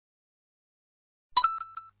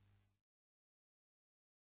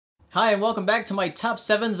Hi and welcome back to my top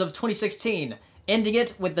 7s of 2016, ending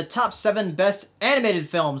it with the top 7 best animated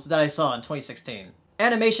films that I saw in 2016.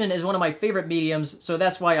 Animation is one of my favorite mediums, so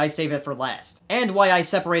that's why I save it for last. And why I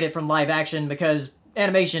separate it from live action, because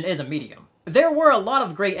animation is a medium. There were a lot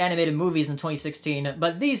of great animated movies in 2016,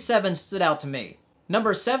 but these 7 stood out to me.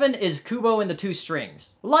 Number 7 is Kubo and the Two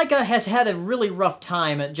Strings. Laika has had a really rough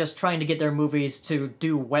time just trying to get their movies to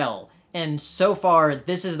do well, and so far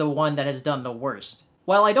this is the one that has done the worst.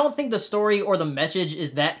 While I don't think the story or the message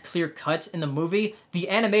is that clear-cut in the movie, the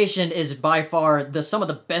animation is by far some of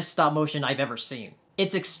the best stop-motion I've ever seen.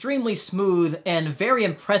 It's extremely smooth and very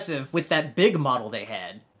impressive with that big model they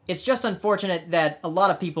had. It's just unfortunate that a lot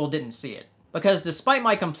of people didn't see it, because despite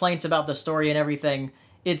my complaints about the story and everything,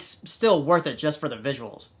 it's still worth it just for the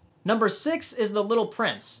visuals. Number 6 is The Little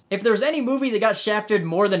Prince. If there's any movie that got shafted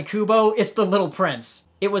more than Kubo, it's The Little Prince.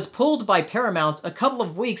 It was pulled by Paramount a couple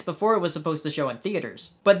of weeks before it was supposed to show in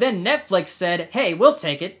theaters. But then Netflix said, hey, we'll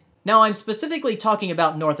take it. Now I'm specifically talking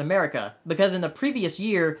about North America, because in the previous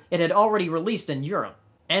year, it had already released in Europe.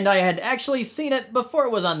 And I had actually seen it before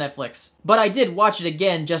it was on Netflix. But I did watch it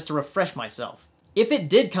again just to refresh myself. If it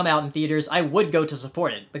did come out in theaters, I would go to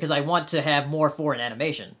support it, because I want to have more foreign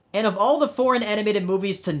animation. And of all the foreign animated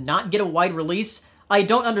movies to not get a wide release, I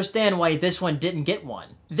don't understand why this one didn't get one.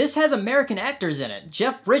 This has American actors in it.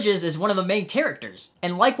 Jeff Bridges is one of the main characters.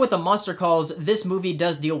 And like with A Monster Calls, this movie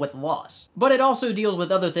does deal with loss. But it also deals with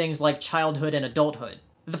other things like childhood and adulthood.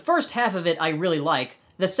 The first half of it I really like.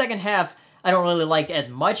 The second half I don't really like as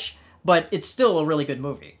much, but it's still a really good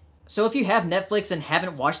movie. So if you have Netflix and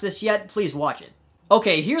haven't watched this yet, please watch it.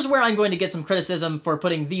 Okay, here's where I'm going to get some criticism for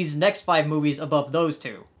putting these next 5 movies above those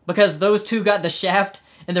 2. Because those 2 got the shaft,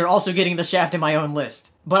 and they're also getting the shaft in my own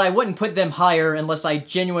list. But I wouldn't put them higher unless I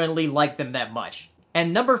genuinely like them that much.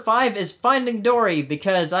 And number 5 is Finding Dory,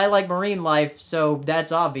 because I like marine life, so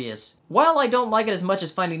that's obvious. While I don't like it as much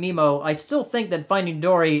as Finding Nemo, I still think that Finding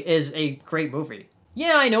Dory is a great movie.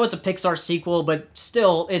 Yeah, I know it's a Pixar sequel, but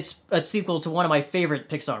still, it's a sequel to one of my favorite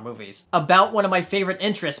Pixar movies. About one of my favorite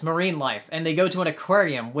interests, marine life, and they go to an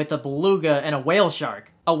aquarium with a beluga and a whale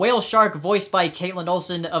shark. A whale shark voiced by Caitlin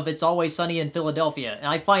Olsen of It's Always Sunny in Philadelphia, and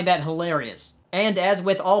I find that hilarious. And as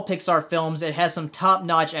with all Pixar films, it has some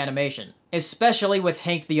top-notch animation, especially with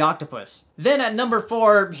Hank the Octopus. Then at number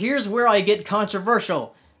 4, here's where I get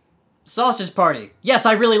controversial. Sausage Party. Yes,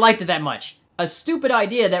 I really liked it that much. A stupid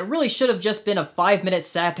idea that really should have just been a 5-minute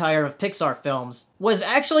satire of Pixar films was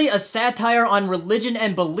actually a satire on religion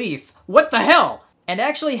and belief. What the hell? And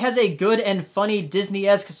actually has a good and funny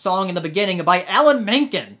Disney-esque song in the beginning by Alan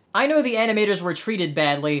Menken. I know the animators were treated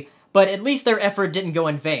badly, but at least their effort didn't go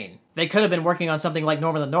in vain. They could have been working on something like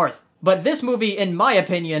Norm of the North. But this movie, in my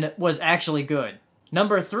opinion, was actually good.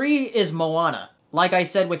 Number 3 is Moana. Like I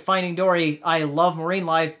said with Finding Dory, I love marine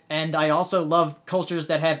life, and I also love cultures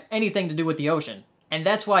that have anything to do with the ocean. And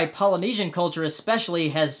that's why Polynesian culture especially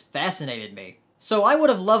has fascinated me. So I would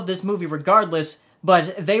have loved this movie regardless,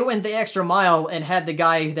 but they went the extra mile and had the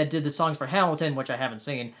guy that did the songs for Hamilton, which I haven't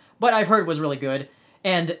seen, but I've heard was really good,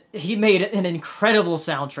 and he made an incredible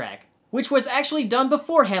soundtrack, which was actually done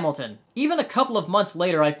before Hamilton. Even a couple of months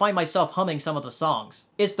later, I find myself humming some of the songs.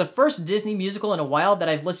 It's the first Disney musical in a while that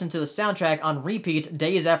I've listened to the soundtrack on repeat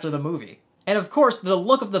days after the movie. And of course, the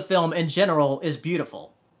look of the film in general is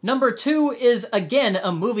beautiful. Number 2 is, again,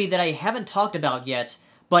 a movie that I haven't talked about yet,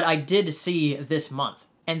 but I did see this month.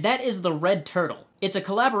 And that is The Red Turtle. It's a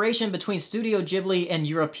collaboration between Studio Ghibli and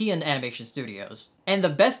European animation studios. And the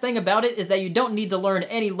best thing about it is that you don't need to learn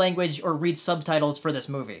any language or read subtitles for this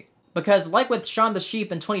movie. Because like with Shaun the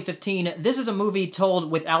Sheep in 2015, this is a movie told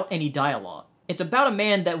without any dialogue. It's about a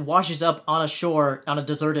man that washes up on a shore on a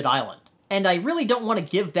deserted island. And I really don't want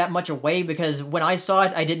to give that much away because when I saw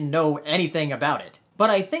it, I didn't know anything about it.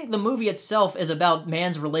 But I think the movie itself is about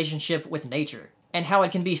man's relationship with nature, and how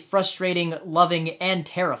it can be frustrating, loving, and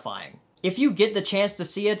terrifying. If you get the chance to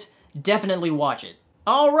see it, definitely watch it.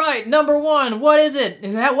 Alright, number 1, what is it?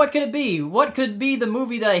 What could it be? What could be the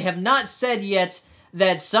movie that I have not said yet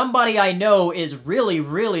that somebody I know is really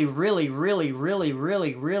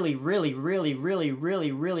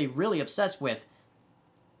obsessed with?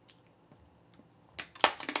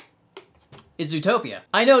 It's Zootopia.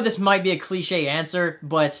 I know this might be a cliche answer,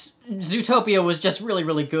 but Zootopia was just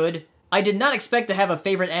really good. I did not expect to have a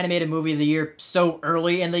favorite animated movie of the year so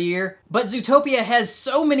early in the year, but Zootopia has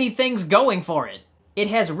so many things going for it. It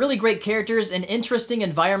has really great characters, an interesting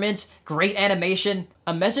environment, great animation,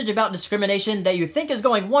 a message about discrimination that you think is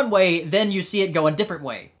going one way, then you see it go a different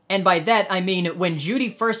way. And by that, I mean when Judy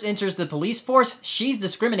first enters the police force, she's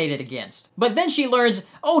discriminated against. But then she learns,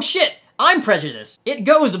 oh shit, I'm prejudiced. It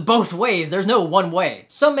goes both ways, there's no one way.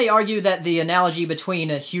 Some may argue that the analogy between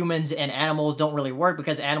humans and animals don't really work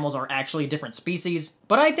because animals are actually different species,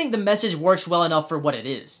 but I think the message works well enough for what it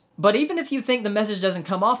is. But even if you think the message doesn't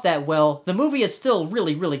come off that well, the movie is still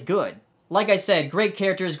really, really good. Like I said, great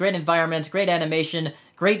characters, great environment, great animation,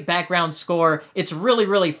 great background score, it's really,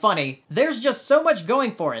 really funny. There's just so much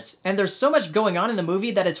going for it, and there's so much going on in the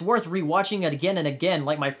movie that it's worth rewatching it again and again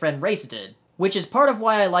like my friend Race did. Which is part of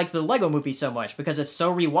why I like the Lego Movie so much, because it's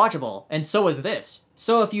so rewatchable, and so is this.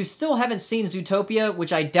 So if you still haven't seen Zootopia,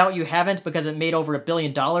 which I doubt you haven't because it made over $1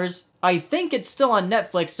 billion, I think it's still on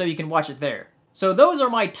Netflix so you can watch it there. So those are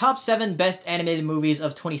my top 7 best animated movies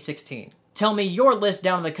of 2016. Tell me your list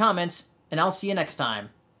down in the comments, and I'll see you next time.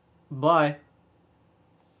 Bye.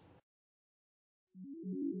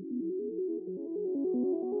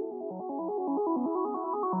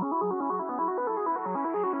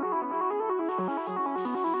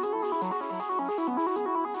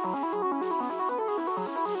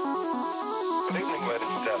 Good evening, ladies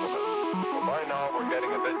and gentlemen. Well, by now we're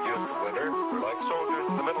getting a bit used to winter. We're like soldiers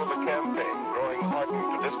in the middle of a campaign, growing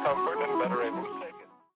hardened to discomfort and better able to save.